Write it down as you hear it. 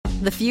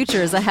The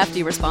future is a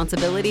hefty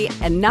responsibility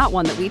and not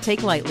one that we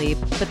take lightly,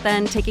 but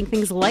then taking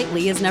things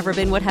lightly has never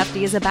been what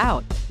Hefty is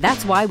about.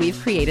 That's why we've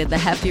created the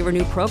Hefty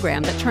Renew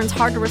program that turns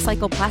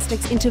hard-to-recycle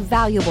plastics into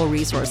valuable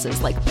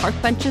resources like park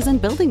benches and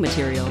building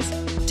materials.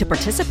 To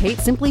participate,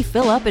 simply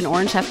fill up an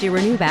orange Hefty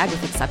Renew bag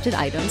with accepted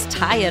items,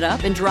 tie it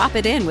up, and drop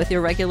it in with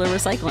your regular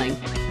recycling.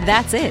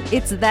 That's it.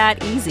 It's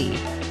that easy.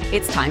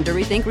 It's time to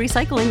rethink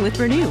recycling with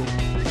Renew.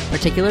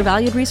 Particular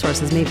valued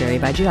resources may vary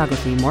by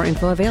geography. More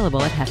info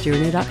available at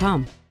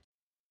heftyrenew.com.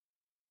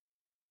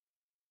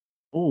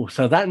 Oh,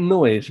 so that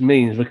noise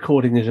means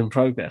recording is in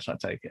progress, I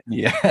take it.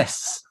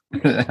 Yes.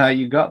 How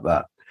you got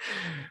that?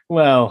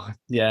 Well,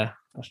 yeah,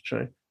 that's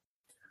true.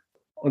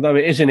 Although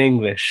it is in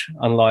English,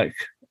 unlike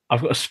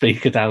I've got a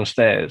speaker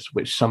downstairs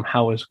which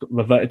somehow has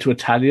reverted to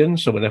Italian.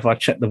 So whenever I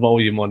check the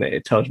volume on it,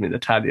 it tells me in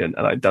Italian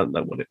and I don't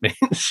know what it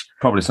means.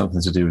 Probably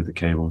something to do with the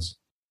cables.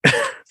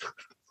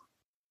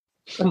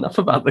 Enough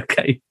about the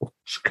cables.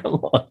 Come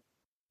on.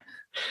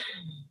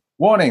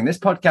 Warning, this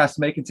podcast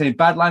may contain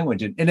bad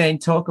language and inane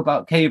talk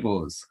about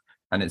cables.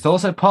 And it's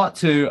also part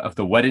 2 of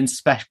the Wedding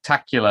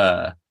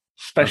Spectacular.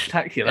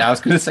 Spectacular? Yeah, I was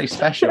going to say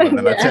special and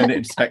then I turned it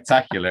into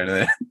spectacular. And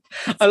then...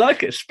 I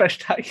like it,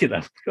 spectacular.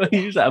 I'm going to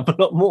use that a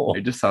lot more.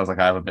 It just sounds like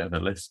I have a bit of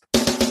a lisp.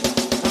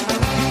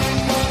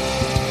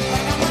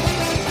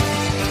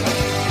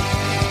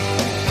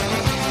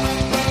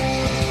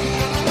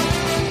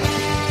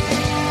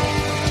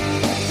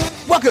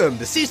 Welcome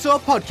to Seesaw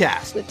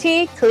Podcast with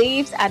T,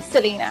 Cleves, and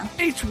Selena.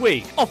 Each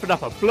week, offering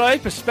up a blurry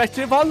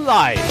perspective on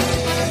life.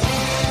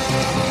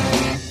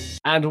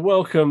 And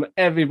welcome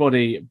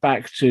everybody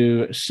back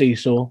to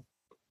Seesaw.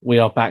 We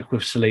are back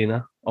with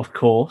Selena, of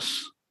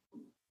course.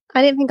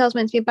 I didn't think I was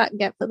meant to be back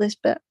yet for this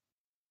bit.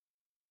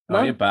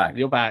 No, you're back.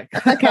 You're back.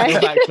 Okay.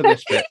 You're back for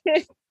this bit.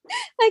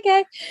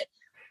 Okay.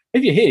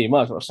 If you're here, you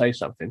might as well say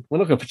something. We're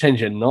not going to pretend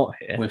you're not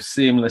here. We've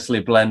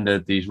seamlessly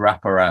blended these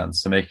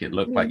wraparounds to make it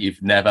look like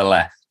you've never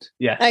left.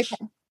 Yes.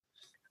 Okay.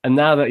 And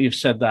now that you've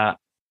said that,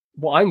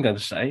 what I'm going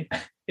to say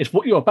is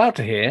what you're about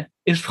to hear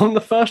is from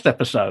the first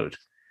episode,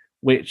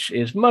 which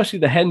is mostly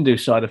the Hindu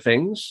side of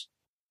things,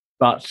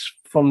 but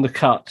from the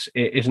cut,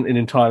 it isn't an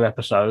entire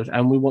episode,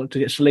 and we want to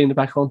get Selena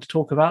back on to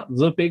talk about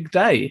the big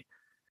day.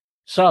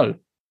 So,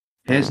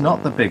 here's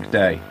not the big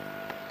day.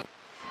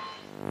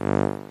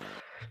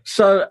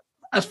 So,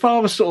 as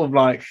far as sort of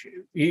like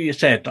you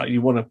said, like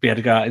you want to be able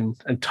to go out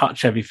and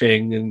touch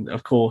everything, and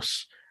of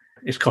course,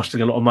 it's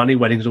costing a lot of money.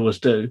 Weddings always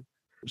do.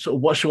 So,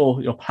 what's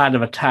your plan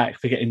of attack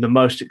for getting the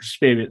most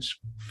experience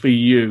for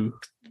you?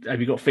 Have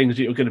you got things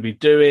that you're going to be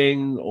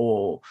doing,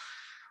 or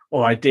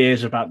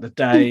ideas about the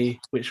day,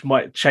 which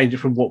might change it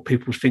from what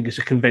people think is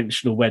a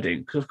conventional wedding?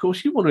 Because of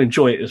course, you want to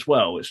enjoy it as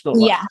well. It's not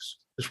like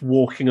just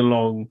walking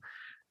along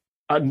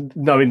and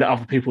knowing that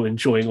other people are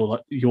enjoying all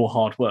your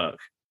hard work.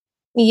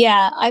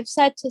 Yeah, I've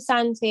said to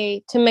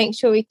Santi to make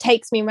sure he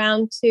takes me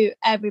around to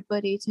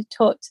everybody to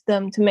talk to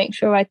them, to make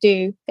sure I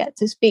do get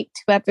to speak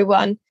to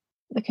everyone.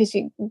 Because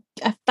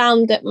I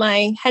found that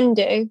my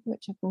Hindu,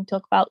 which I can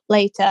talk about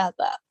later,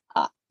 that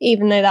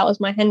even though that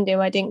was my Hindu,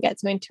 I didn't get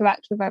to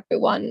interact with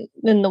everyone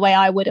in the way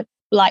I would have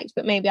liked,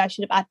 but maybe I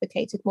should have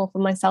advocated more for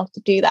myself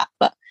to do that.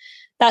 But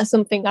that's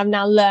something I've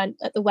now learned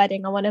at the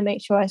wedding. I want to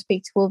make sure I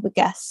speak to all the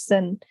guests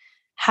and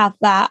have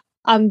that.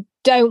 I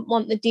don't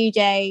want the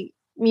DJ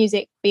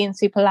music being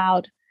super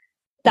loud.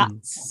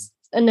 That's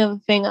another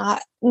thing.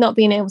 Not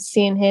being able to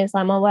see and hear is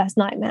like my worst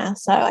nightmare.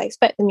 So I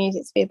expect the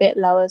music to be a bit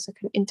lower so I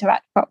can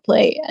interact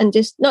properly, and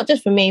just not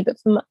just for me, but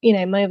for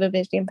my other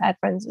visually impaired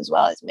friends as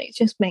well. It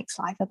just makes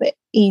life a bit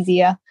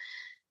easier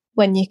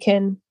when you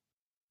can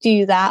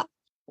do that.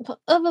 But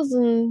other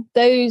than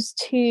those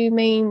two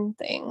main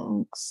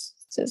things,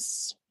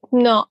 there's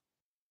not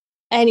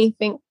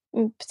anything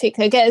in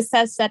particular. As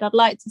said, I'd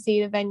like to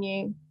see the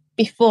venue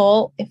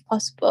before, if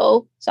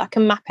possible, so I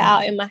can map it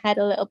out in my head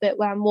a little bit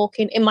where I'm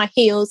walking in my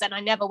heels, and I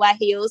never wear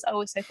heels. I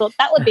also thought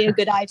that would be a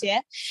good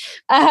idea.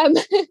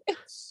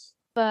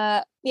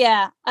 But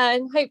yeah,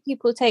 I hope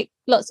people take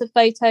lots of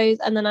photos,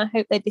 and then I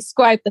hope they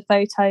describe the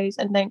photos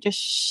and don't just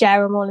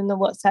share them all in the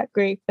WhatsApp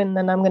group, and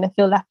then I'm going to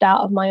feel left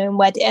out of my own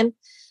wedding.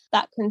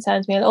 That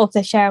concerns me. Or if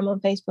they share them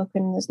on Facebook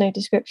and there's no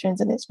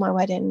descriptions and it's my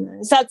wedding,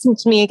 it's that to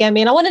me again.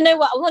 I want to know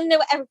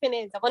what everything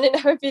is. I want to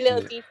know every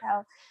little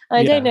detail. And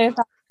I don't know if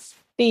that's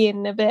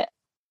being a bit,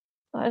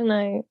 I don't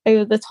know,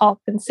 over the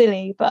top and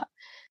silly, but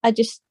I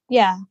just,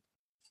 I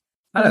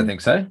don't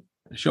think so.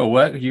 It's your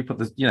work. You put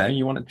the,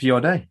 you want it for your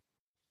day.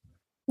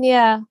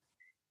 Yeah.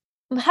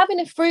 I'm having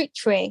a fruit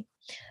tree,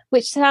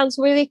 which sounds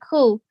really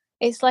cool.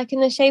 It's like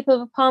in the shape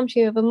of a palm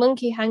tree with a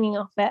monkey hanging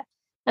off it.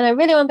 And I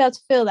really want to be able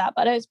to feel that,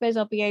 but I don't suppose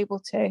I'll be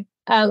able to.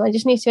 I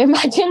just need to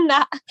imagine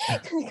that. I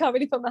can't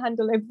really put my hand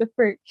all over the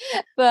fruit.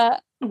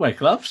 But wear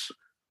gloves.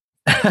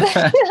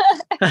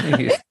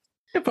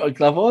 You put a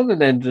glove on and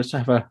then just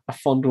have a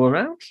fondle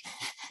around.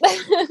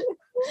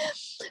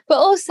 But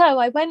also,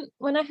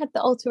 when I had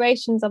the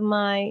alterations on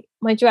my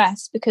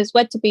dress, because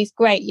Wed to Be is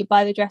great, you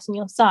buy the dress in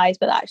your size,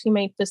 but that actually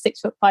made for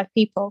 6'5"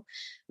 people,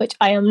 which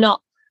I am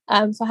not.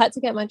 So I had to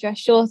get my dress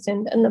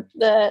shortened. And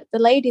the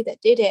lady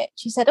that did it,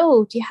 she said,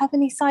 "Oh, do you have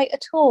any sight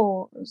at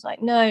all?" I was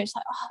like, "No." It's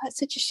like, "Oh, that's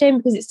such a shame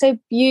because it's so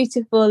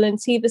beautiful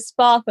and see the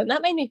sparkle." And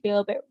that made me feel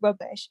a bit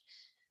rubbish.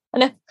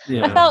 And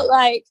I felt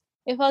like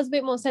if I was a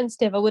bit more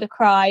sensitive, I would have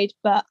cried,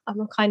 but I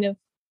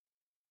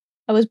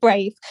was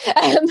brave.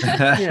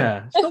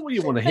 Yeah, it's not what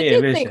you want to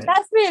hear, is it?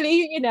 That's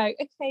really,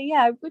 okay,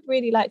 yeah, I would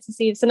really like to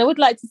see this. And I would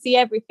like to see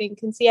everything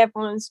and see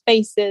everyone's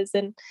faces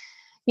and,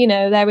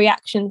 their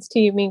reactions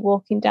to me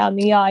walking down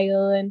the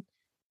aisle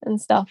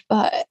and stuff.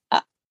 But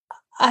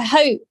I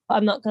hope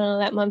I'm not going to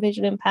let my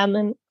visual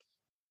impairment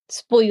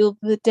spoil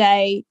the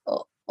day.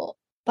 But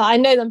I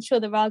know I'm sure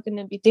there are going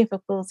to be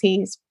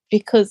difficulties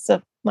because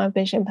of my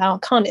vision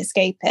impairment. I can't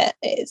escape it.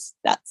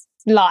 That's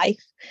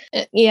life.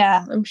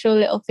 Yeah, I'm sure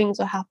little things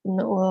will happen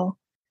that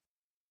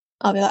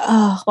I'll be like,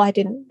 "Oh, why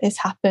didn't this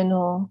happen?"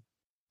 or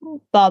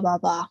blah blah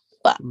blah.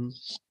 But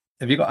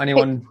have you got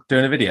anyone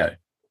doing a video?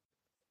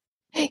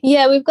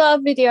 Yeah, we've got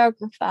a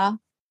videographer.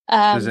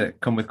 Does it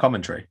come with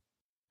commentary?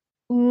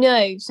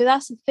 No, so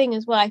that's the thing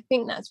as well. I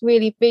think that's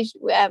really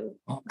visual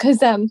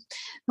because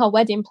our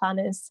wedding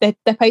planners they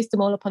post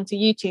them all up onto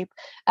YouTube.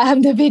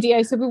 The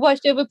video. So we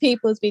watched other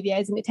people's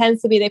videos, and it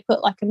tends to be they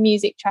put like a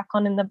music track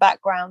on in the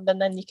background,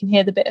 and then you can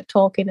hear the bit of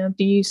talking of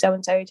 "Do you so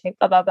and so take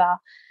blah blah blah."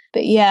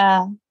 But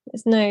yeah,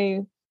 there's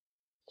no.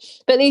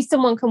 But at least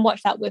someone can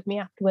watch that with me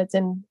afterwards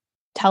and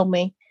tell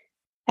me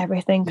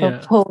everything.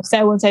 Yeah. Oh,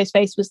 so and so's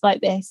face was like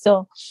this,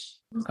 or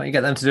can't you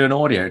get them to do an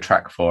audio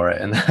track for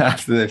it, and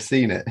after they've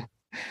seen it?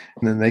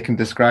 And then they can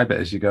describe it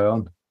as you go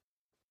on.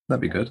 That'd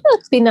be good.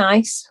 That'd be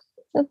nice.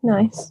 That'd be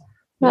nice.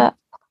 But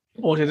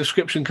audio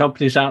description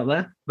companies out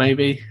there,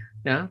 maybe,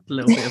 a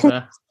little bit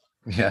of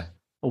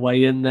a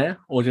way in there.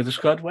 Audio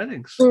described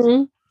weddings.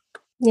 Mm-hmm.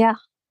 Yeah,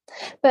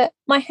 but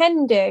my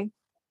hen do.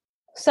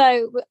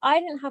 So I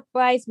didn't have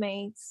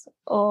bridesmaids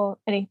or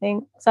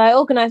anything, so I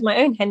organised my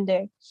own hen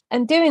do.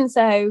 And doing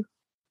so,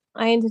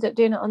 I ended up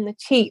doing it on the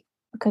cheap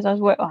because I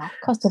was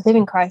cost of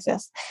living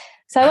crisis.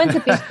 So I went to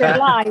Bistro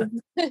Live.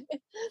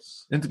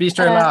 Into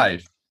Bistro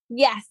Live?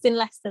 Yes, in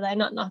Leicester though,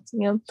 not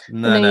Nottingham.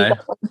 No.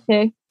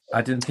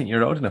 I didn't think you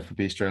were old enough for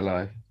Bistro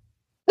Live.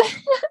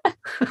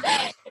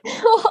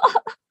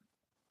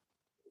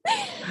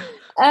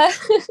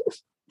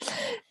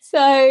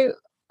 So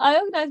I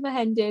organised my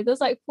hen do. There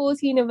was like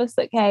 14 of us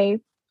that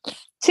came,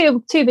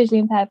 two visually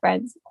impaired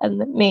friends and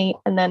me,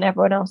 and then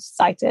everyone else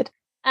sighted.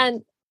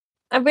 And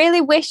I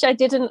really wish I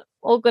didn't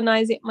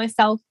organise it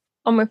myself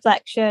on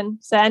reflection.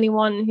 So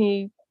anyone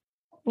who,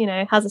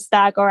 has a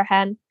stag or a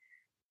hen,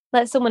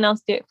 let someone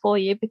else do it for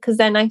you, because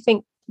then I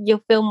think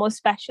you'll feel more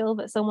special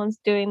that someone's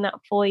doing that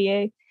for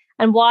you.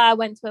 And why I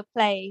went to a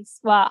place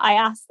where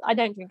I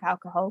don't drink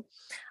alcohol.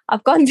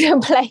 I've gone to a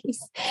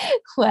place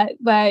where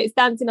it's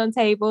dancing on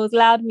tables,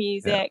 loud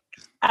music,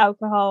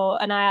 alcohol,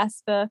 and I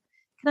asked for,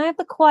 can I have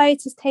the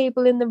quietest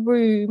table in the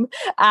room?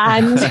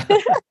 And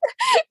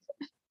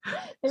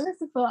they must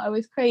have thought I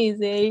was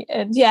crazy.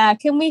 And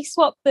can we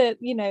swap they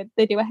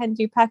do a hen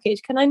do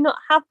package. Can I not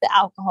have the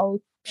alcohol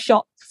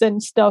shots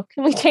and stuff?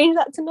 Can we change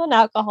that to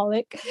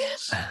non-alcoholic?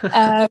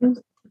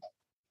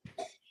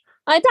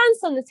 I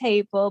danced on the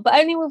table, but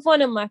only with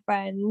one of my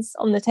friends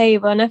on the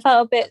table. And I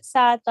felt a bit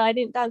sad that I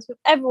didn't dance with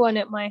everyone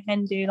at my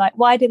hen do. Like,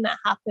 why didn't that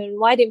happen?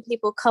 Why didn't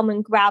people come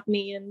and grab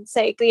me and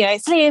say,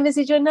 Liam, this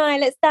is your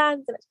night, let's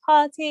dance and let's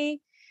party?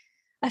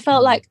 I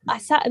felt like I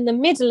sat in the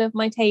middle of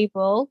my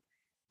table,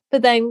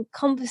 but then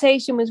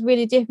conversation was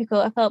really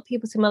difficult. I felt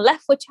people to my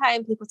left were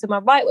chatting, people to my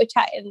right were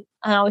chatting,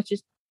 and I was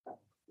just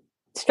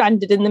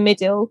stranded in the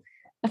middle.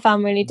 I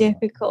found really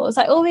difficult. It's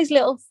like all these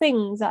little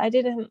things that I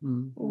didn't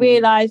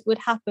realise would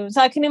happen.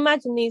 So I can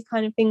imagine these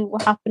kind of things will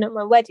happen at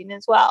my wedding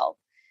as well.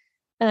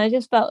 And I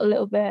just felt a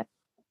little bit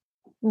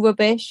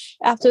rubbish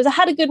afterwards. I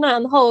had a good night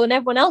on the whole, and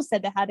everyone else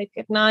said they had a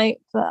good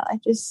night, but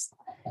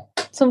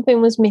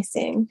something was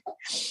missing.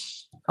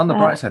 On the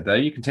bright side though,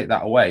 you can take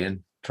that away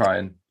and try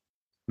and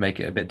make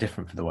it a bit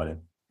different for the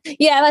wedding.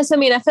 Yeah, that's what I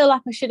mean. I feel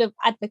like I should have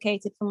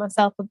advocated for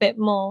myself a bit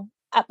more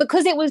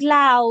because it was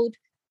loud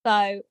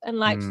though, and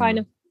like trying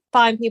to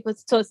find people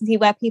to talk to see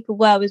where people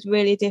were was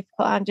really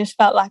difficult. I just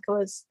felt like I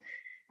was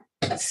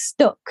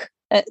stuck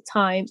at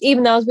times,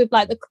 even though I was with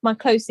like my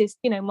closest,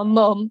 my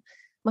mum,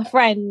 my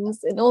friends,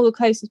 and all the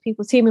closest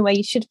people to me, where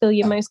you should feel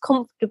you're most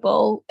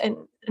comfortable and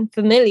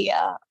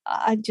familiar.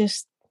 I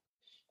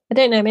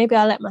don't know, maybe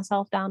I let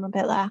myself down a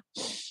bit there.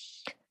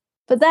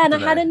 But then I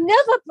had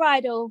another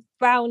bridal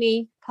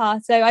brownie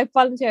party. So I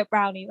volunteered at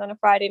Brownies on a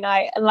Friday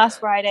night, and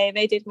last Friday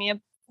they did me a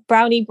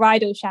brownie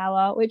bridal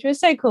shower, which was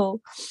so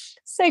cool,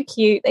 so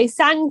cute. They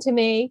sang to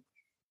me.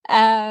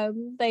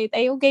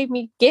 They all gave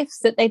me gifts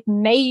that they'd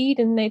made,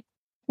 and they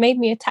made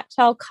me a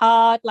tactile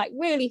card, like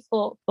really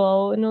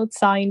thoughtful, and all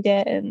signed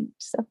it and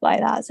stuff like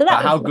that. So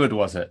how good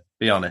was it?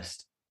 Be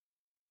honest.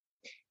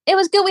 It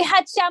was good. We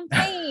had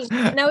champagne,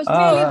 and I was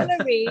really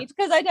worried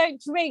because I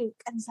don't drink.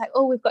 And it's like,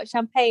 oh, we've got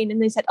champagne,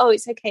 and they said, oh,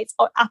 it's okay. It's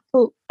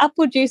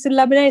apple juice and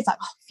lemonade. It's like,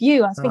 oh,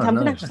 phew. I was thinking I'm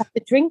gonna have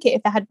to drink it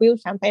if they had real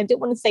champagne. I didn't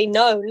want to say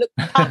no. Look,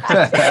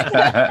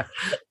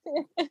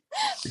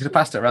 could have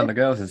passed it around the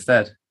girls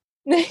instead.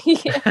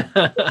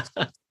 Yeah.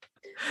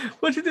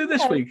 What did you do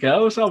this week,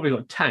 girls? Oh, we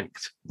got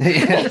tanked.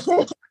 Yeah.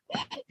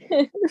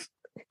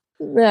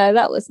 No,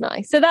 that was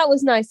nice. So that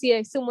was nice.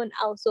 Someone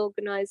else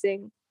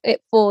organising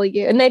it for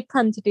you, and they'd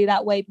planned to do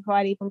that way before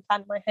I'd even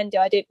planned my hen do.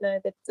 I didn't know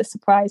that the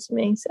surprise for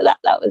me, so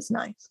that was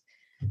nice.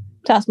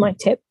 That's my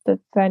tip for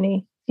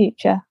any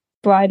future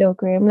bride or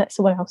groom. Let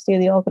someone else do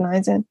the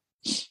organising.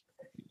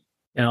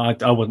 Yeah,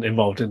 I wasn't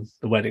involved in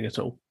the wedding at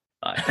all.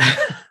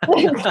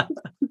 You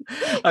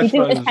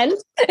didn't attend?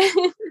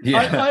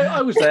 Yeah.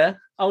 I was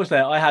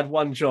there. I had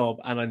one job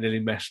and I nearly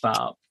messed that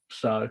up.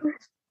 So,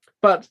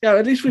 but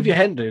at least with your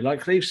hen do, like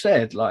Cleve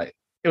said, like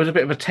it was a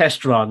bit of a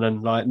test run,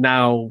 and like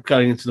now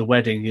going into the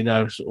wedding,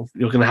 sort of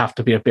you're going to have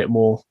to be a bit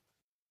more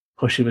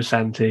pushy with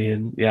Santi,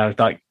 and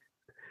like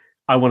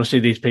I want to see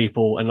these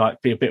people and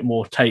like be a bit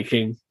more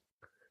taking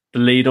the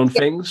lead on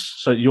things,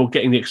 so you're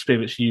getting the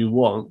experience you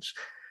want,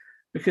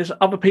 because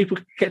other people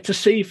get to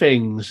see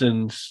things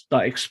and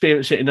like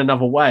experience it in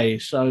another way.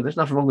 So there's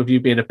nothing wrong with you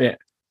being a bit,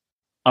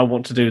 I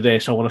want to do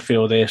this, I want to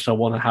feel this, I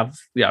want to have,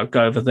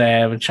 go over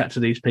there and chat to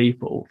these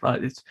people.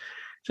 Like it's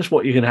just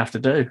what you're going to have to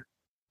do.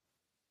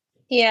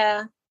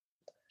 Yeah.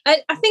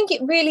 I think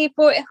it really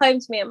brought it home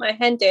to me at my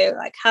hen do,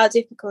 like how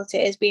difficult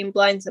it is being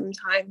blind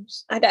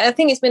sometimes. I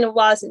think it's been a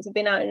while since I've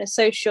been out in a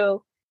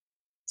social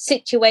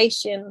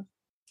situation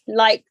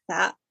like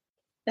that.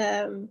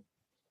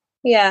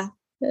 Yeah,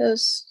 it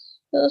was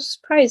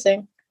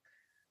surprising.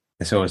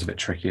 It's always a bit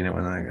tricky, isn't it,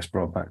 when that gets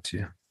brought back to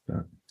you?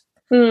 But...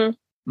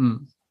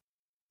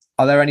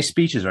 Are there any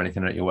speeches or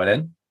anything at your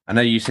wedding? I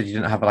know you said you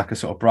didn't have like a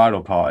sort of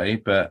bridal party,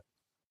 but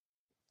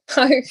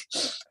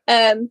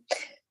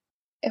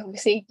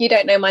obviously you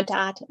don't know my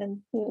dad,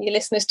 and your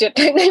listeners don't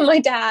know my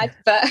dad,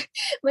 but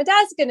my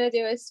dad's going to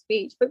do a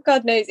speech, but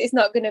God knows it's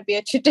not going to be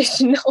a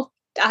traditional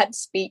dad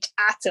speech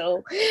at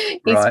all.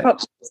 He's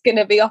probably going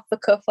to be off the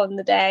cuff on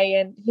the day,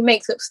 and he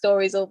makes up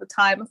stories all the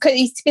time because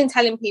he's been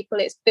telling people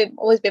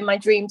always been my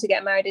dream to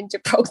get married in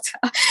Gibraltar.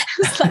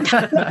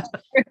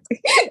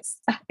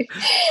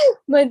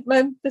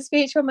 The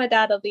speech from my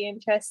dad will be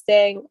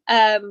interesting.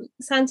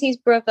 Santi's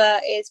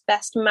brother is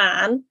best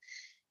man.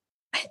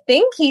 I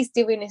think he's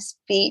doing a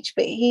speech,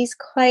 but he's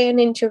quite an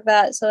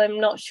introvert, so I'm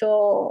not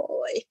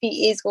sure if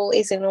he is or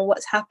isn't, or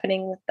what's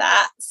happening with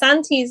that.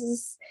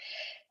 Santi's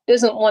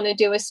doesn't want to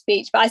do a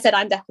speech, but I said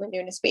I'm definitely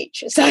doing a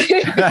speech. So,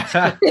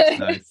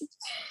 nice.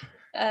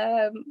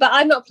 But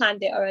I've not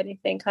planned it or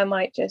anything. I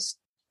might just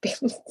be,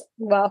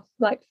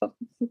 like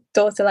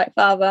daughter, like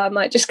father. I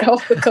might just go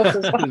off the cuff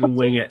as well.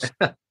 Wing it.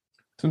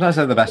 Sometimes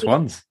they're the best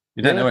ones.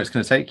 You don't know where it's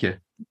going to take you.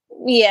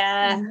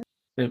 Yeah.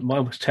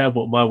 Mine was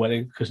terrible at my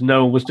wedding because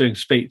no one was doing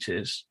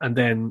speeches, and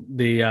then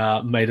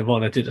the maid of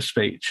honor did a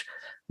speech.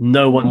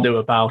 No one knew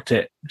about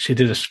it. She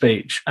did a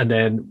speech, and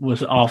then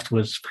was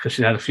afterwards, because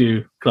she had a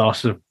few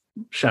glasses of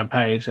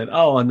champagne, said,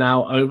 "Oh, and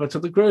now over to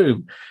the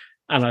groom."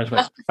 And I was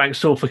like,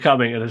 "Thanks all for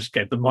coming," and I just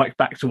gave the mic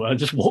back to her and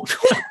just walked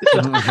away.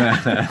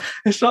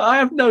 It's like I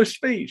have no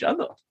speech.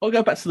 I'll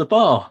go back to the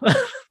bar.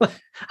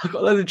 I've got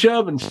a load of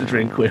Germans to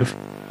drink with.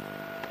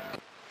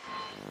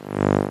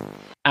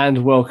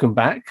 And welcome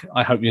back.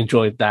 I hope you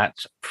enjoyed that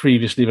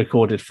previously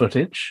recorded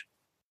footage.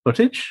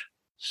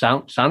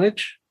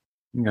 Soundage.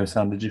 You can go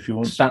soundage if you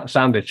want.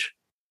 Soundage.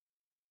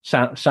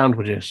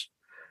 Sandwiches.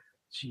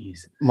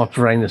 Jeez. My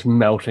brain is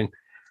melting.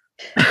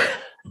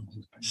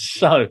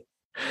 So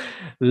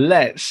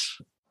let's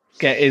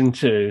get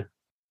into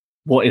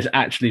what is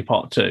actually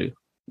part 2,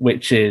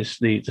 which is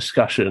the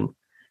discussion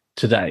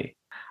today.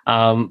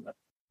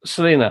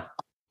 Selena,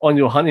 on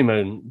your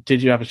honeymoon,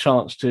 did you have a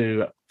chance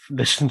to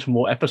listen to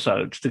more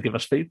episodes to give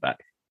us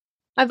feedback?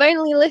 I've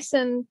only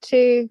listened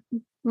to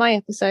my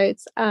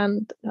episodes,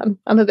 and I'm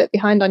a bit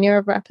behind on your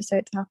other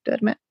episodes, I have to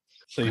admit.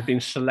 So you've been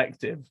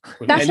selective.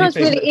 That sounds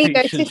really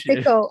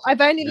egotistical.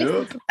 I've only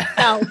listened to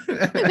myself.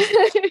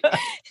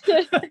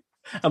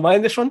 Am I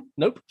in this one?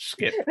 Nope.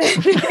 Skip.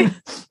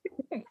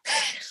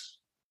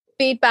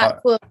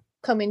 Feedback will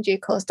come in due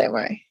course, don't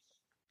worry.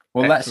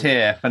 Well, let's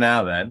hear for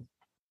now then.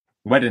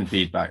 Wedding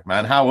feedback,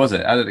 man. How was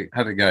it? How did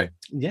it go?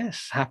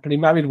 Yes, happily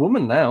married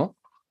woman now.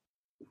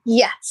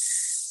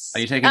 Yes. Are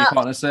you taking your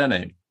partner's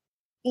surname?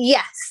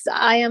 Yes,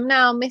 I am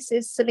now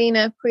Mrs.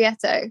 Selena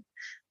Prieto,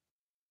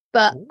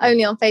 but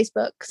only on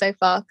Facebook so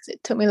far because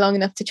it took me long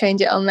enough to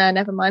change it on there.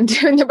 Never mind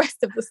doing the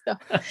rest of the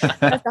stuff.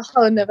 That's a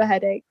whole nother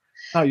headache.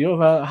 Oh,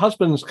 your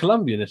husband's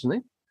Colombian, isn't he?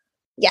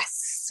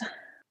 Yes.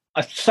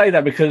 I say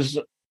that because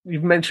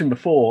you've mentioned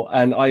before,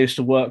 and I used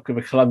to work with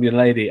a Colombian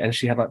lady, and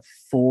she had like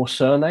 4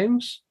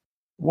 surnames.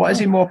 What is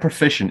he more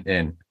proficient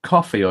in,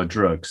 coffee or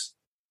drugs?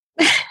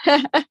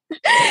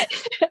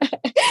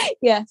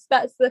 Yes,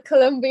 that's the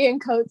Colombian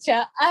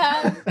culture.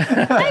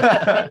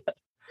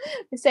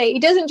 Say he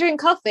doesn't drink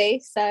coffee,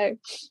 so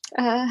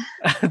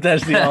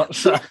there's the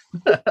answer.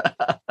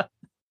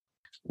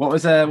 What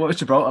was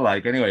Gibraltar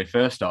like anyway?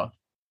 First off,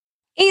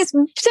 it's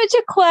such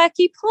a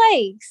quirky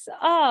place.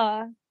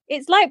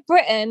 It's like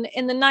Britain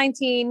in the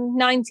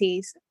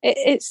 1990s.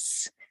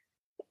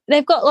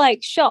 They've got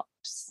like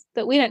shops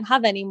that we don't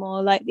have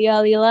anymore, like the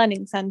Early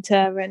Learning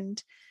Centre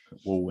and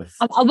Woolworths.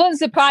 I wasn't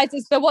surprised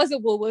if there was a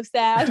Woolworths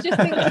there. I was just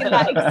thinking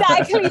that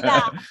exactly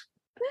that.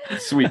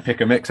 Sweet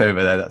pick a mix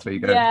over there. That's where you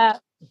go. Yeah.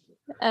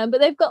 But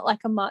they've got like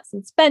a Marks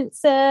and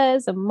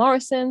Spencer's and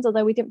Morrison's,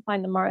 although we didn't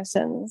find the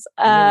Morrison's.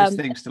 Those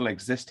things still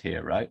exist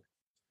here, right?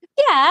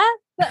 Yeah,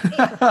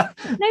 but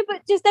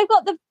but just they've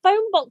got the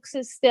phone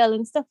boxes still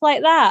and stuff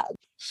like that.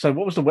 So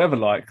what was the weather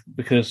like?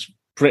 Because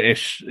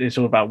British is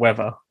all about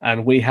weather,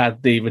 and we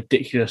had the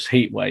ridiculous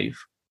heat wave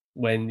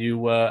when you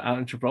were out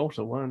in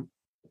Gibraltar, weren't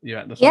you,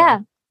 at the time? Yeah.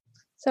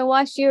 So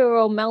whilst you were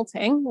all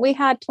melting, we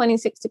had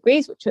 26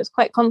 degrees, which was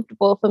quite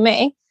comfortable for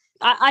me.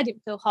 I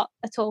didn't feel hot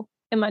at all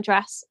in my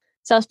dress.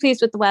 So I was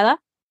pleased with the weather.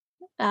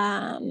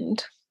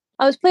 And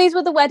I was pleased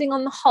with the wedding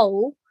on the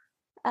whole.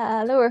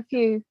 There were a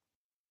few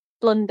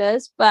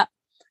blunders, but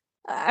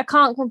I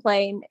can't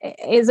complain. It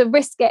is a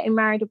risk getting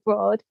married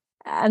abroad,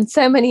 and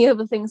so many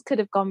other things could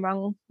have gone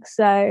wrong.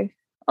 So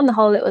on the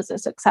whole, it was a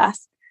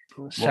success.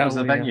 What was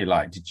the venue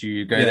like? Did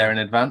you go there in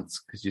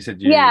advance? Because you said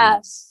you were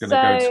going to go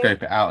and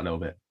scope it out a little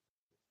bit.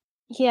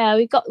 Yeah,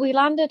 we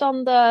landed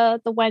on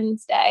the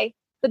Wednesday,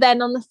 but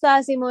then on the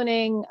Thursday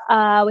morning,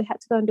 we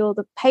had to go and do all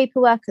the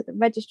paperwork at the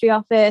registry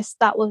office.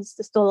 That was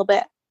just all a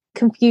bit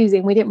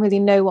confusing. We didn't really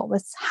know what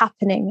was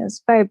happening. It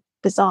was a very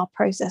bizarre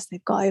process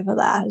they've got over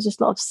there. It was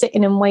just a lot of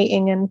sitting and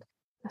waiting. And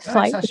let's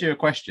ask you a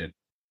question.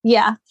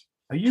 Yeah.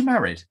 Are you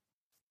married?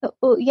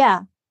 Oh,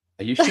 yeah.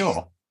 Are you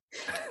sure?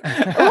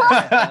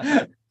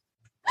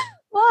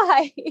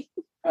 Why?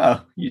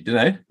 Oh, you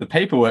know, the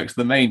paperwork's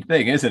the main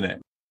thing, isn't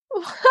it?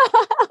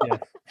 Yeah.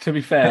 To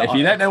be fair, if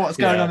you don't know what's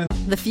going on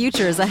The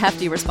future is a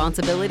hefty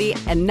responsibility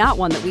and not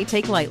one that we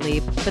take lightly,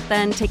 but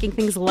then taking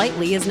things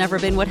lightly has never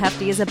been what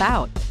Hefty is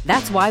about.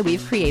 That's why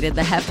we've created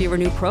the Hefty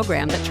Renew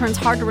program that turns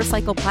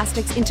hard-to-recycle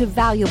plastics into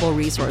valuable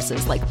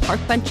resources like park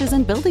benches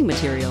and building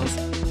materials.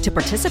 To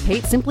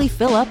participate, simply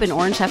fill up an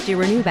orange Hefty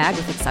Renew bag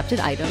with accepted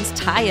items,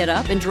 tie it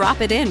up, and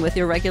drop it in with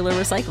your regular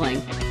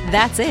recycling.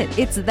 That's it.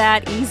 It's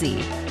that easy.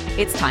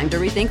 It's time to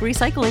rethink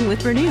recycling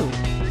with Renew.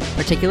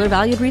 Particular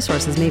valued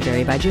resources may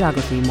vary by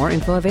geography. More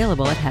info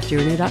available at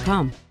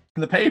heftyrenew.com.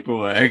 the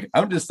paperwork?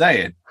 I'm just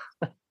saying.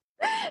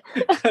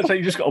 So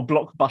you just got a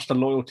Blockbuster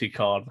loyalty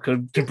card because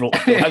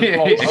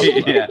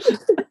yeah.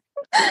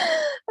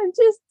 I'm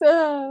just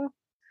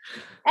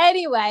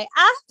anyway,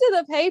 after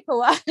the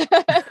paperwork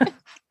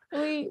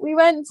we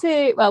went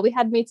to, well, we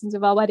had meetings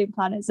with our wedding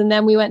planners, and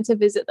then we went to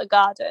visit the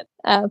garden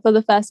for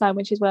the first time,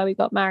 which is where we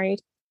got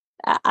married.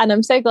 And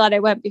I'm so glad I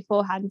went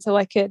beforehand so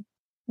I could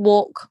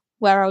walk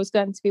where I was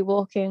going to be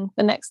walking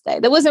the next day.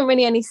 There wasn't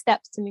really any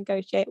steps to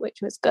negotiate, which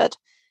was good,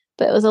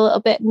 but it was a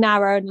little bit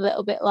narrow and a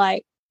little bit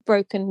like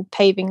broken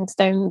paving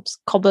stones,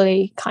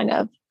 cobbly kind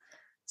of.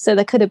 So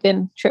there could have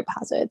been trip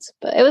hazards,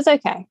 but it was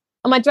okay.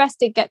 And my dress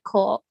did get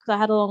caught because I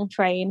had a long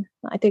train.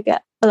 I did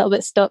get a little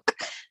bit stuck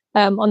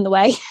on the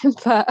way,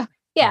 but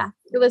yeah,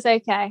 it was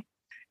okay.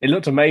 It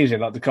looked amazing,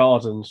 like the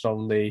gardens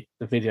on the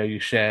video you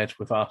shared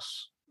with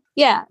us.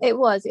 Yeah, it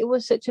was. It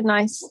was such a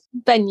nice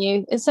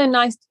venue. It's so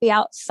nice to be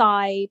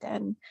outside,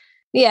 and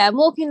yeah,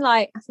 walking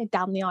like, I say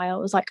down the aisle,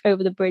 it was like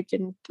over the bridge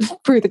and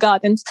through the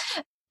gardens.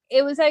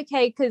 It was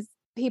okay because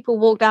people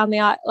walk down the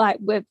aisle like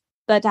with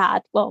their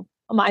dad. Well,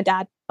 my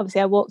dad,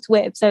 obviously I walked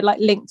with, so like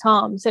linked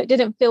arms. So it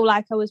didn't feel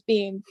like I was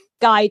being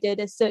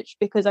guided as such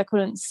because I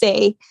couldn't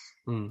see.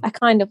 I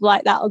kind of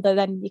like that, although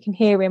then you can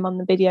hear him on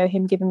the video,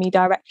 him giving me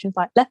directions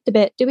like left a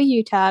bit, do a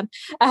U-turn.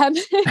 And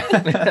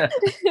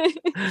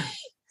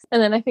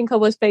then I think I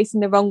was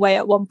facing the wrong way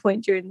at one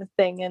point during the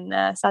thing,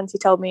 and Santi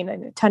told me,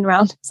 turn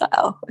around. It's like,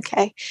 oh,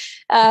 okay.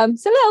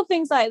 So little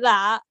things like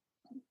that.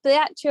 The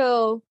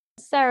actual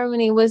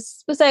ceremony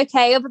was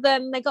okay, other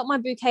than they got my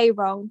bouquet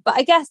wrong. But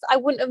I guess I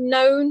wouldn't have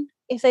known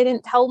if they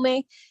didn't tell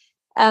me.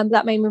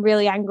 That made me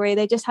really angry.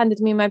 They just handed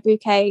me my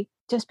bouquet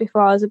just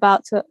before I was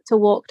about to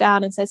walk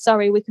down and said,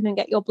 sorry, we couldn't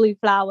get your blue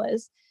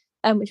flowers,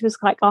 which was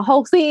like our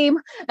whole theme.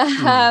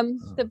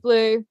 The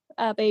blue,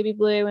 baby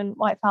blue and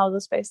white flowers were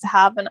supposed to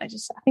have. And I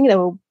think they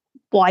were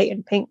white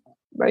and pink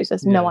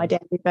roses, no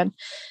idea even.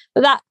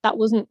 But that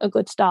wasn't a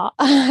good start.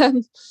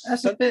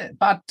 That's a bit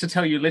bad to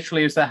tell you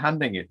literally as they're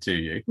handing it to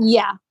you.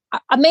 Yeah.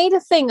 I made a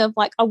thing of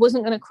like, I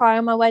wasn't going to cry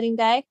on my wedding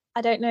day.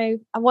 I don't know.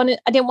 I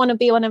didn't want to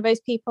be one of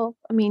those people.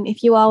 I mean,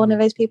 if you are one of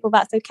those people,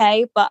 that's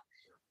okay. But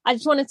I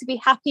just wanted to be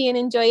happy and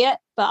enjoy it.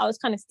 But I was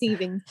kind of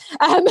seething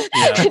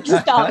to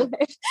start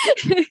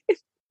with.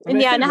 And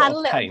I had a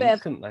little paint, bit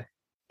of, couldn't they?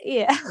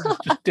 Yeah.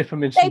 Just dip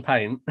them in some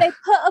paint. They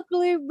put a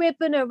blue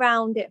ribbon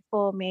around it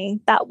for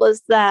me. That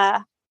was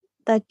their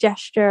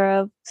gesture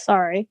of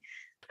sorry.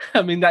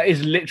 I mean, that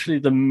is literally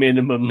the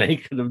minimum they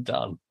could have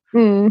done.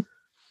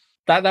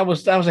 That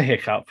was a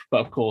hiccup,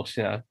 but of course,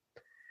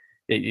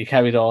 you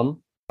carried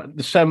on.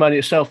 The ceremony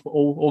itself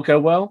all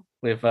go well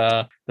with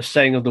the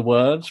saying of the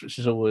words, which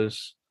is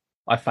always,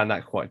 I found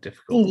that quite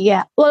difficult.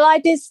 Yeah. Well,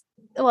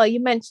 you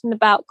mentioned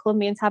about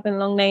Colombians having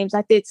long names.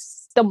 I did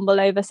stumble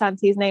over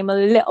Santi's name a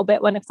little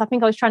bit because I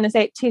think I was trying to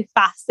say it too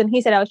fast, and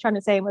he said I was trying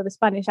to say it with a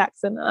Spanish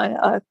accent.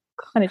 I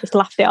kind of just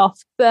laughed it off.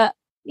 But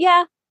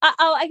yeah,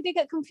 I did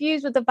get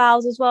confused with the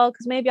vows as well,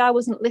 because maybe I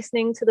wasn't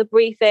listening to the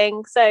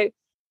briefing. So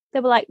they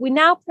were like, we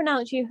now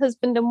pronounce you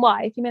husband and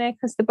wife. You may now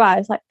kiss the bride. I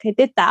was like, okay,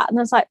 did that. And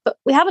I was like, but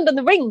we haven't done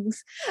the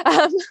rings.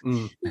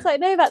 It's like,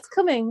 no, that's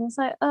coming. I was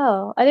like,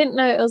 oh, I didn't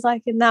know it was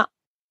like in that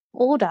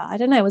order. I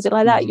don't know. Was it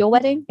like that at your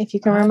wedding, if you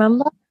can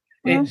remember?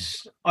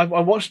 I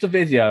watched the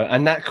video,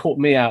 and that caught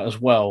me out as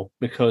well,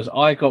 because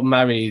I got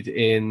married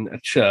in a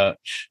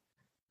church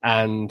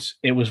and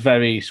it was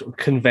very sort of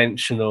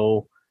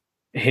conventional.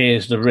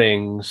 Here's the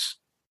rings,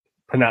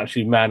 pronounce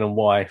you man and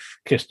wife,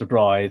 kiss the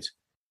bride.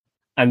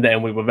 And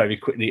then we were very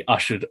quickly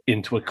ushered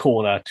into a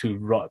corner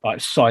to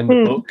sign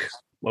the book,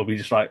 where we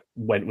just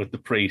went with the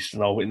priest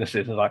and our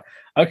witnesses and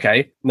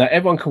okay, now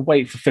everyone can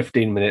wait for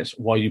 15 minutes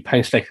while you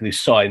painstakingly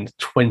sign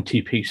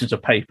 20 pieces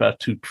of paper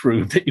to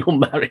prove that you're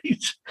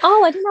married.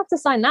 Oh, I didn't have to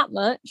sign that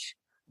much.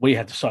 We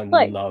had to sign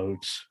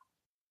loads.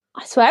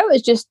 I swear it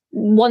was just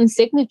one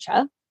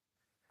signature.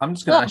 I'm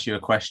just going to ask you a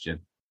question.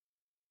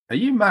 Are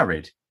you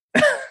married?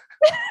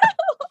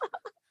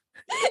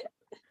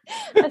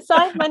 I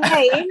signed my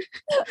name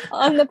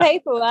on the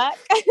paperwork.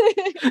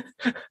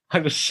 I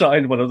just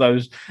signed one of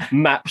those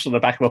maps on the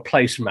back of a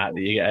placemat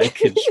that you get at a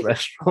kid's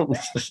restaurant.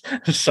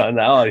 Just sign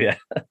that. Oh, yeah.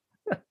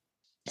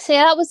 So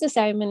yeah, that was the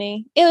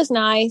ceremony. It was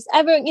nice.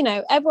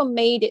 Everyone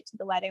made it to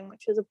the wedding,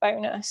 which was a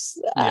bonus.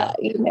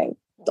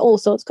 All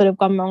sorts could have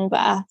gone wrong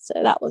there,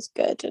 so that was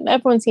good. And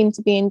everyone seemed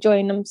to be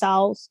enjoying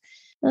themselves.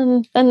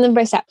 And the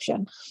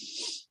reception.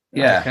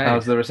 Yeah, okay. How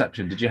was the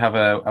reception? Did you have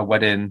a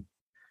wedding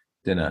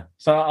dinner?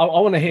 So I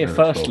want to hear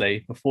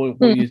firstly, before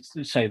you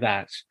say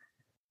that,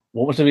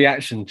 what was the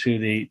reaction to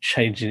the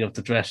changing of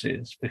the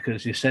dresses?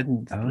 Because you said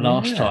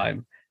last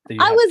time that you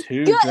I was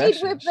gutted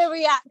dresses. with the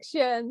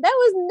reaction. There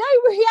was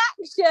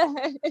no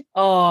reaction.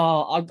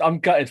 Oh, I'm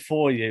gutted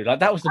for you.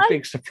 That was the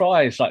big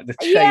surprise, the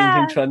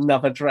change into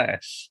another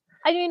dress.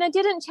 I mean, I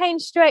didn't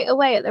change straight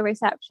away at the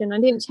reception. I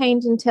didn't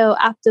change until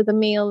after the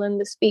meal and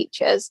the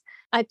speeches.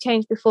 I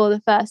changed before the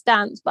first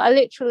dance, but I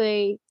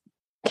literally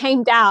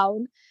came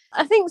down.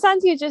 I think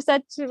Santi just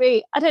said to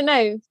me, I don't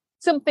know,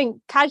 something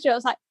casual. I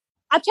was like,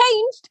 I've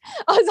changed.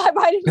 I was like,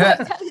 right,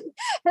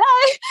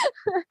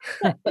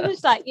 hello. It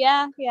was like,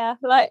 yeah.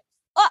 Like,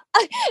 what?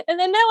 And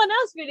then no one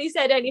else really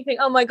said anything.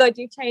 Oh my God,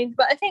 you've changed.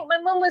 But I think my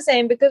mum was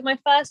saying, because my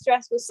first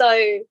dress was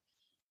so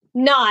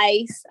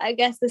nice, I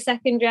guess the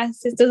second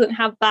dress just doesn't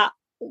have that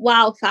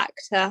wow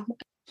factor.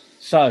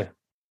 So,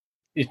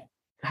 you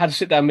had a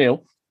sit-down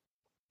meal?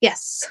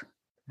 Yes.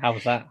 How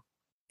was that?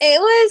 It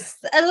was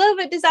a little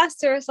bit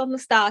disastrous on the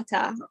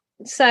starter.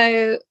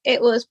 So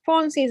it was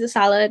prawn Caesar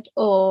salad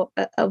or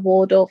a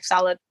Waldorf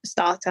salad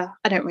starter.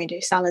 I don't really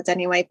do salads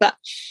anyway, but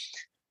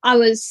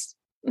I'm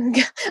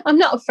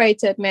not afraid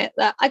to admit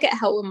that I get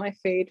help with my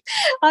food.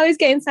 I was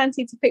getting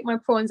Santi to pick my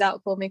prawns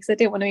out for me because I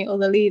didn't want to eat all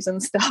the leaves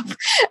and stuff.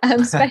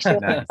 Special.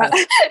 Nice.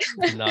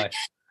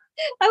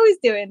 I was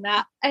doing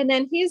that. And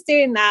then he's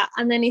doing that.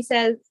 And then he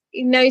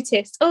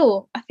noticed,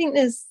 oh, I think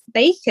there's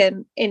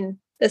bacon in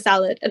the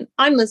salad. And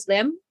I'm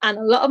Muslim and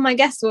a lot of my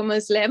guests were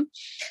Muslim.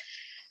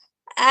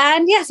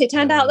 And yes, it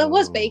turned out there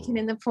was bacon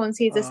in the prawn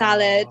Caesar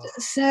salad.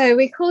 So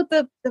we called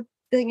the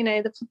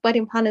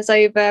wedding planners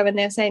over, and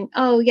they were saying,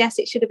 oh yes,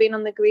 it should have been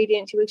on the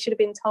ingredients. We should have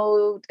been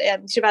told.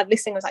 Should have had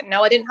listing. I was like,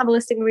 no, I didn't have a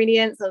list of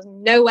ingredients. There's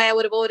no way I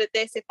would have ordered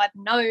this if I'd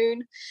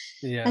known.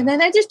 Yeah. And then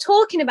they're just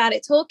talking about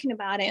it.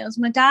 It was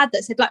my dad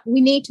that said, we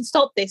need to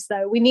stop this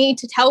though. We need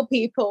to tell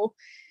people,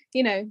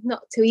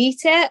 not to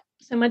eat it.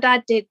 So my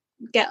dad did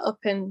get up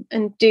and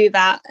do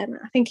that. And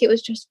I think it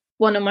was just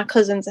one of my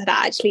cousins had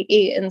actually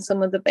eaten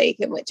some of the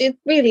bacon, which is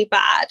really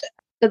bad.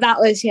 But that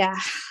was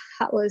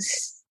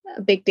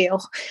a big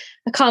deal.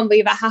 I can't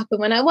believe that happened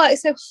when I worked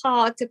so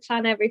hard to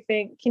plan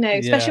everything,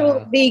 especially all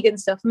the vegan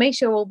stuff. Make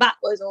sure all that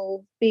was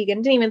all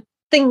vegan. Didn't even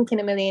think in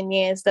a million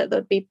years that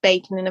there'd be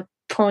bacon in a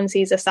prawn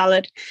Caesar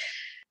salad.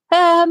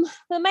 The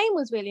main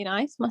was really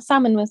nice. My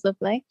salmon was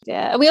lovely.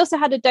 Yeah. We also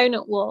had a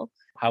donut wall.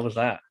 How was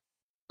that?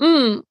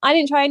 I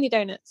didn't try any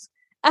donuts.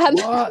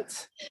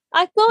 What?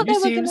 I thought you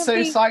they were going to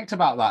be psyched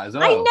about that as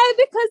well. I know,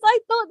 because I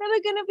thought they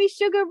were going to be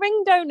sugar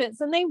ring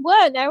donuts, and they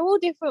weren't. They're all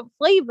different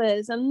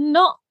flavors, and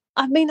not.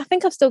 I mean, I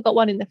think I've still got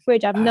one in the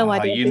fridge. I have no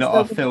idea. Are you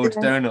not a filled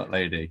donut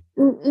lady?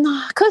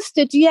 No,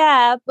 custard,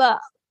 yeah, but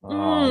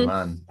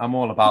man, I'm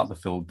all about the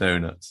filled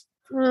donuts.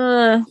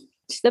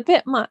 Just a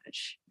bit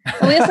much.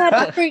 And we also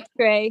had the fruit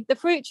tree. The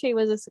fruit tree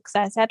was a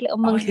success. It had little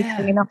monkeys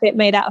hanging off it,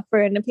 made out of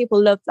fruit, and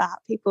people loved that.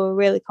 People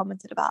really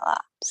commented about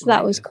that, so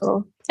that was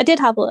cool. I did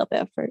have a little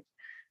bit of fruit.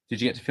 Did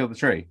you get to feel the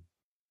tree?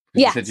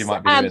 Yes, you said you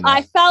might be doing that.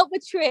 I felt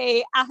the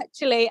tree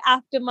actually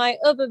after my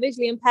other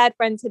visually impaired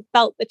friends had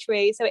felt the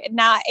tree. So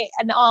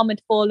an arm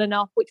had fallen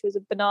off, which was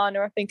a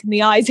banana, I think, and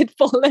the eyes had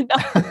fallen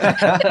off.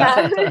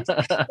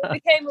 It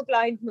became a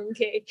blind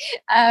monkey.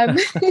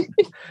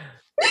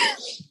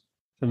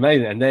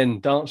 Amazing. And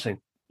then dancing.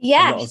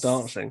 Yes. A lot of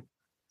dancing.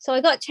 So I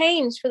got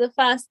changed for the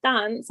first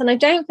dance, and I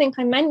don't think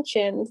I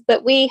mentioned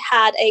that we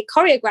had a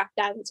choreographed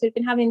dance. We'd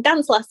been having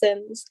dance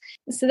lessons.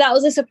 So that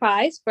was a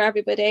surprise for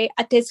everybody.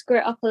 I did screw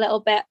it up a little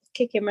bit,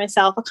 kicking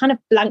myself. I kind of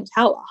blanked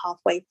out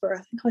halfway through.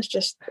 I think I was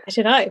just, I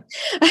don't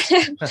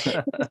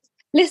know,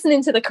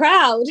 listening to the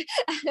crowd.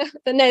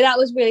 But no, that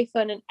was really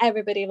fun, and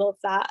everybody loved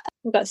that.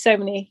 We got so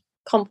many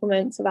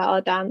compliments about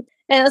our dance.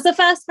 And it was the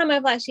first time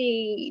I've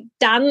actually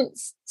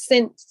danced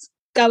since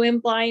going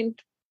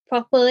blind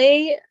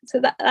properly,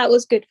 so that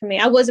was good for me.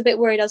 I was a bit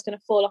worried I was going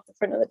to fall off the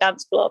front of the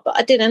dance floor, but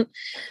I didn't.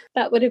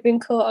 That would have been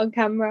caught on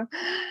camera.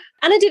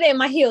 And I did it in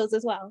my heels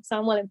as well, so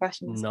I'm well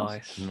impressed.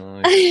 Nice.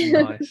 No,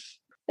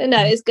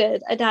 it's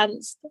good. I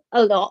danced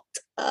a lot,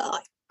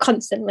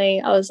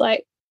 constantly. I was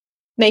like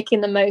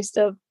making the most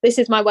of, this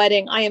is my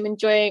wedding, I am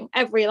enjoying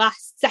every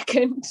last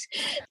second.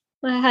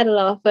 I had a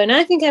lot of fun.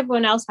 I think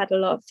everyone else had a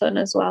lot of fun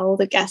as well.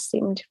 The guests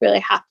seemed really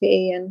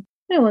happy, and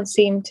no one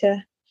seemed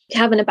to be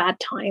having a bad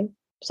time.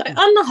 So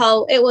on the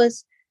whole, it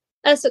was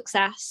a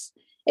success.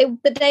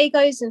 The day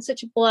goes in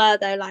such a blur,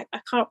 though. Like, I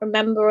can't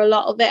remember a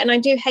lot of it. And I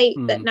do hate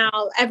that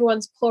now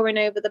everyone's poring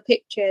over the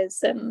pictures,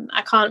 and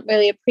I can't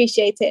really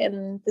appreciate it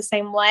in the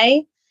same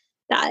way.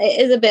 That it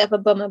is a bit of a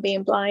bummer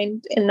being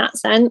blind in that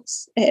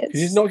sense. Can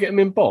you not get them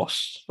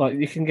embossed? Like,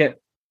 you can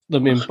get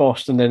them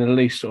embossed and then at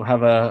least sort of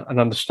have an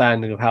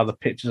understanding of how the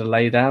pictures are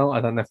laid out. I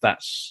don't know if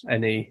that's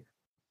any...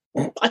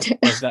 I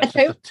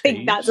don't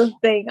think that's a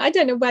thing. I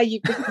don't know where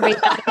you could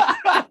make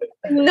that.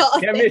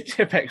 Get me a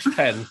Tipp-Ex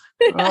pen.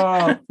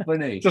 Oh,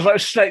 funny. Just like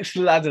snakes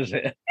and ladders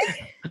it.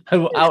 I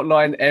will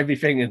outline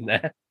everything in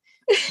there.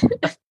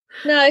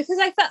 No, because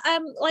I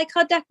felt like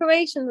our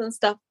decorations and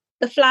stuff,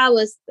 the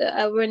flowers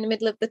that were in the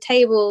middle of the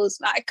tables,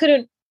 I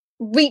couldn't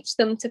reach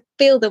them to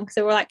feel them because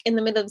they were like in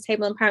the middle of the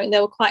table, and apparently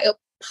they were quite up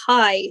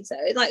high. So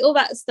like all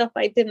that stuff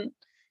I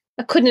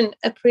couldn't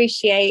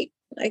appreciate,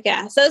 I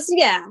guess. So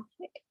yeah,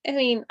 I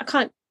mean, I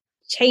can't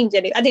change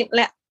it. I didn't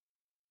let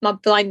my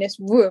blindness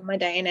ruin my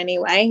day in any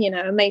way. You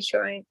know, I made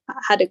sure I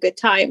had a good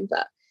time,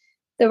 but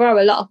there are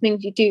a lot of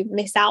things you do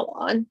miss out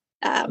on.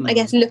 I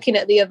guess looking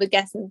at the other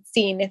guests and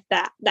seeing if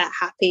they're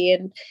happy,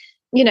 and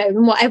you know,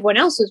 what everyone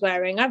else was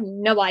wearing, I have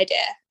no idea.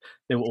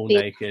 They were all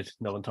naked.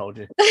 No one told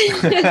you. They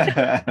could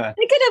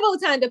have all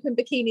turned up in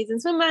bikinis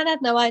and swim around. I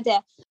had no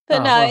idea.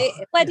 But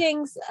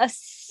weddings are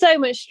so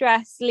much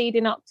stress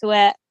leading up to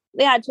it.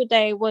 The actual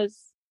day was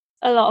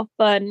a lot of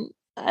fun.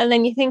 And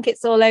then you think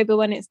it's all over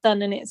when it's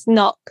done, and it's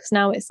not, because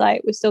now it's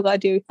like we've still got to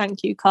do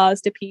thank you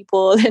cards to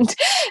people, and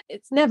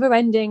it's never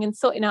ending, and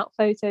sorting out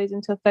photos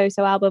into a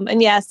photo album.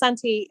 And yeah,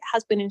 Santi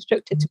has been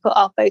instructed to put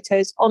our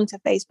photos onto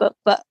Facebook,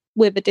 but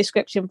with a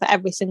description for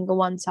every single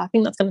one. So I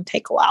think that's going to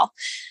take a while,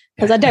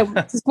 because I don't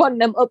just want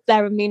them up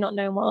there and me not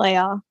knowing what they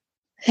are.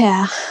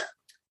 Yeah.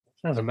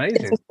 Sounds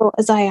amazing. Difficult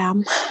as I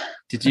am.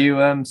 Did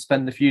you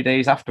spend a few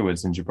days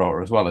afterwards in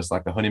Gibraltar as well as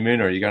like a honeymoon,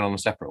 or are you going on a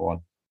separate one?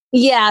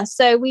 Yeah,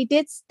 so we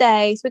did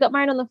stay. So we got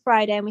married on the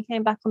Friday, and we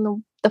came back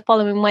on the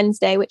following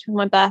Wednesday, which was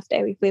my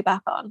birthday. We flew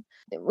back on.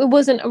 It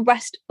wasn't a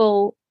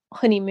restful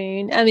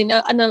honeymoon. I mean,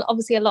 and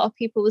obviously a lot of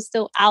people were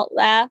still out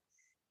there.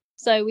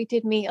 So we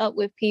did meet up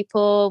with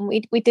people.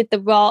 We did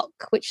the Rock,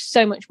 which is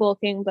so much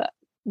walking, but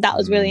that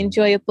was really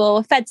enjoyable.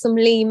 I fed some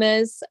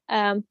lemurs.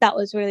 That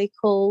was really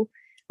cool.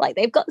 Like,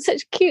 they've got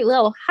such cute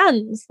little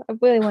hands. I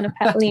really want to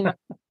pet lemur.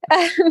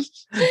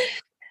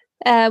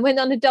 Went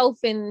on a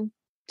dolphin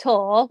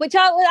tour, which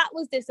that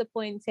was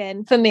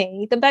disappointing for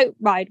me. The boat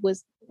ride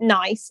was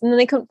nice, and then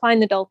they couldn't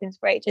find the dolphins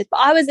for ages, but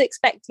I was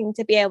expecting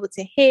to be able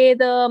to hear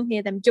them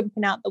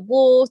jumping out the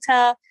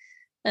water,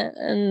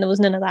 and there was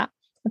none of that.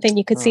 I think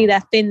you could see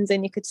their fins,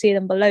 and you could see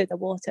them below the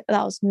water, but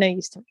that was no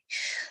use to me.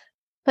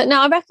 But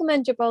no, I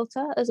recommend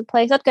Gibraltar as a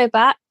place. I'd go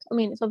back. I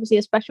mean, it's obviously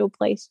a special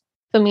place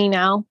for me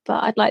now,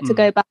 but I'd like to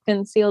go back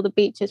and see all the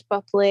beaches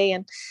properly.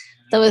 And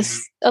there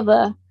was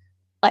other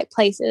like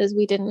places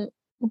we didn't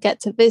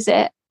get to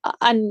visit,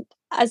 and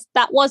as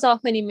that was our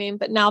honeymoon,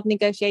 but now I've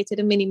negotiated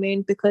a mini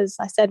moon, because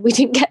I said we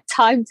didn't get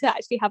time to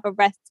actually have a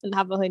rest and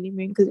have a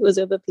honeymoon because it was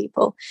other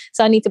people.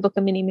 So I need to book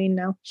a mini moon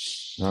now.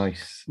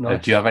 Nice. Do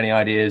you have any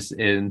ideas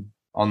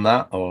on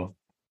that, or?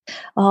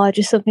 Oh,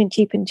 just something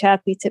cheap and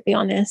chirpy, to be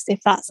honest,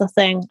 if that's a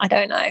thing. I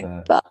don't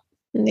know. But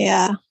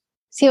yeah,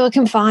 see what I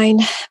can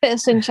find. Bit of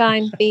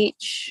sunshine,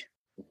 beach.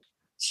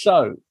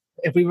 So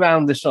if we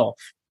round this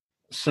off,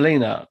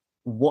 Selena,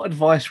 what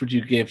advice would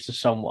you give to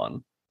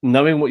someone,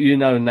 knowing what you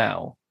know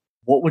now?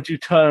 What would you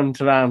turn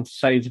around to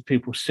say to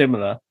people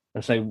similar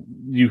and say,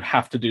 you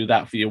have to do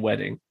that for your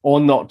wedding, or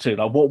not to?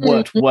 Like, what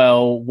worked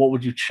well? What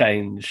would you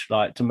change,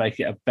 like, to make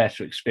it a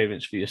better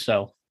experience for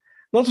yourself?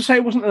 Not to say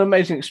it wasn't an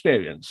amazing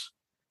experience.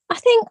 I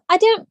think I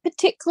didn't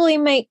particularly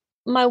make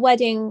my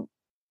wedding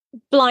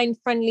blind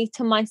friendly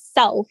to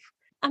myself.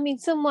 I mean,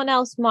 someone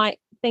else might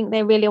think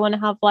they really want to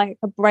have like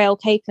a braille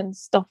cake and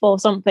stuff or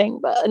something,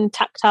 and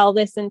tactile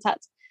this and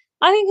tactile.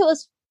 I think it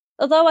was,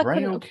 although I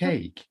braille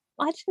cake.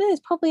 I don't know,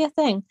 it's probably a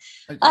thing.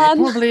 It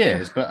probably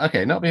is, but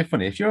okay, not being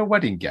funny. If you're a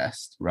wedding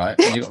guest, right,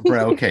 and you got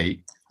braille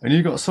cake, and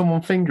you got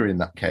someone fingering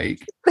that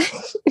cake,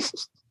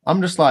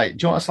 I'm just like,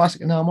 do you want a slice?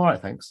 No, I'm all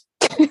right, thanks.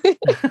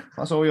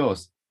 That's all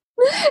yours.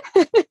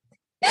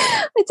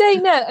 I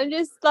don't know. I'm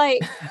just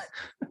like,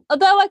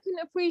 although I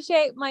couldn't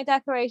appreciate my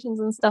decorations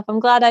and stuff, I'm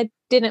glad I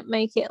didn't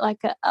make it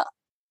like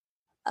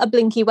a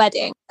blinky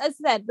wedding. As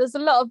I said, there's a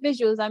lot of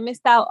visuals I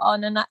missed out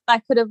on, and that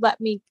could have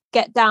let me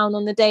get down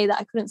on the day that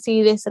I couldn't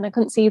see this and I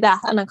couldn't see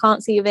that and I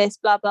can't see this,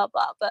 blah, blah,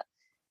 blah. But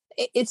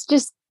it's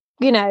just,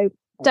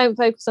 don't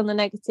focus on the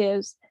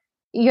negatives.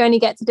 You only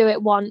get to do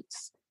it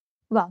once.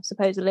 Well,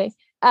 supposedly.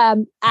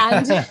 And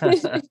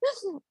so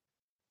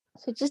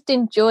just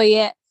enjoy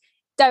it.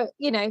 Don't,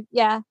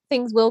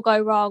 things will go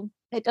wrong.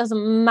 It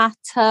doesn't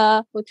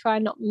matter. We'll try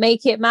and not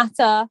make it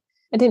matter.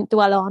 I didn't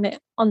dwell on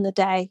it on the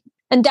day.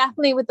 And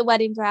definitely with the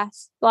wedding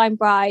dress, blind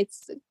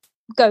brides,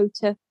 go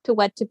to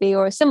Wed2Be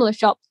or a similar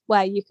shop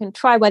where you can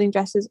try wedding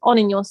dresses on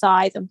in your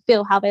size and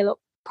feel how they look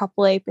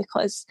properly,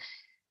 because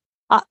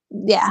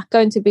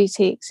going to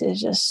boutiques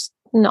is just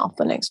not a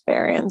fun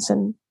experience,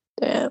 and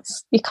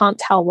you can't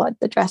tell what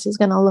the dress is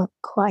going to look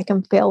like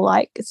and feel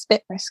like. It's a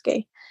bit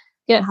risky.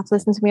 You don't have to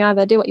listen to me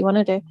either. Do what you want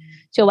to do.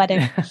 It's your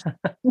wedding.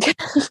 You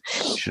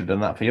should have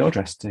done that for your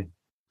dress too.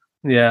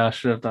 Yeah, I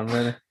should have done,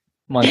 really.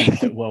 Mine didn't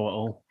fit well at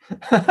all.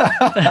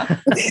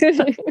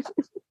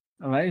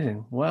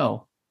 Amazing.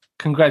 Well,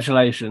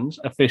 congratulations,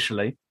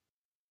 officially.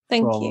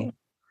 Thank you.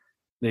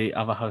 The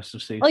other host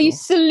of Seesaw. Oh, you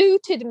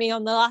saluted me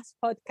on the last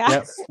podcast.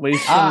 Yep, we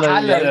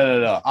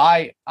saluted. No.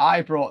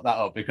 I brought that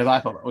up because I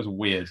thought that was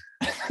weird.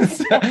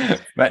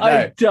 But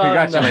no,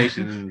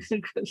 congratulations.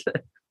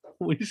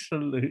 We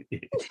salute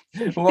you.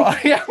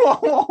 What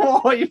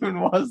even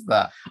was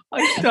that?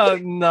 I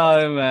don't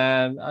know,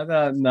 man. I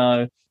don't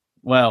know.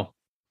 Well,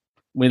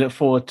 we look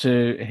forward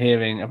to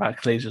hearing about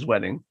Cleese's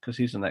wedding because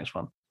he's the next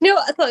one. No,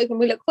 I thought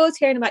we look forward to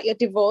hearing about your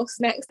divorce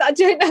next. I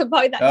don't know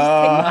why that.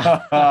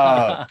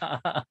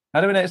 How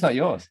do we know it's not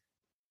yours?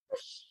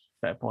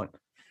 Fair point.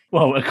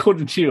 Well,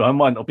 according to you, I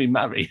might not be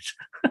married.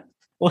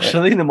 Or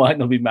Selena might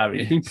not be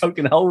married. You're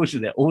poking holes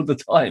in it all the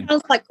time.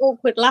 Sounds like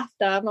awkward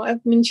laughter. I'm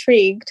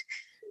intrigued.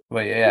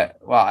 Well, yeah.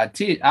 Well, I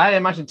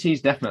imagine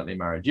T's definitely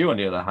married. You, on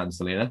the other hand,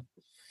 Selena.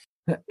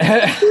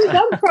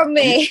 Come from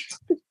me.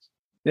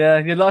 Yeah,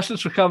 your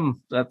license will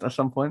come at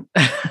some point.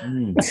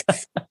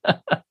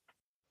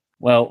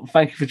 Well,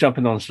 thank you for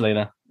jumping on,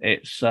 Selena.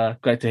 It's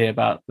great to hear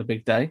about the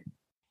big day.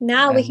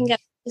 Now we can get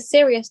to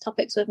serious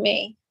topics with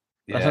me.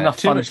 That's enough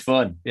too much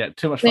fun. Yeah,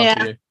 too much fun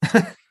for you.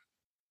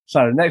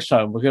 So next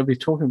time, we're going to be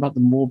talking about the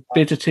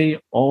morbidity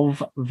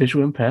of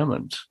visual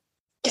impairment.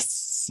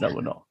 Yes. No,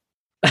 we're not.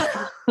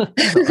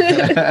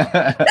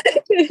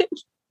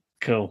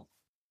 Cool.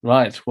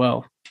 Right,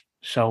 well,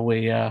 shall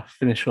we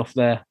finish off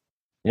there?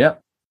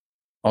 Yep.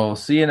 I'll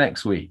see you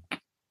next week.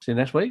 See you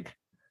next week.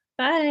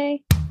 Bye.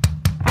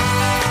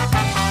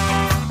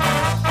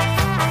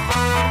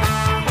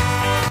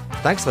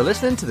 Thanks for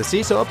listening to the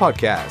Seesaw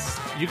Podcast.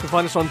 You can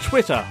find us on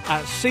Twitter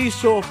at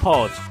Seesaw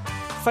Pod,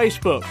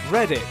 Facebook,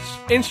 Reddit,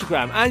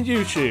 Instagram and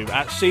YouTube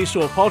at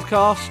Seesaw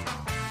Podcast.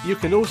 You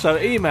can also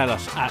email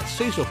us at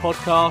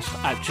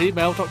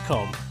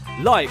seesawpodcast@gmail.com.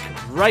 Like,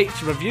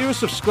 rate, review,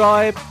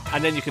 subscribe,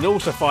 and then you can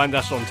also find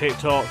us on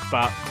TikTok,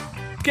 but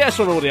get us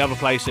on all the other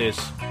places.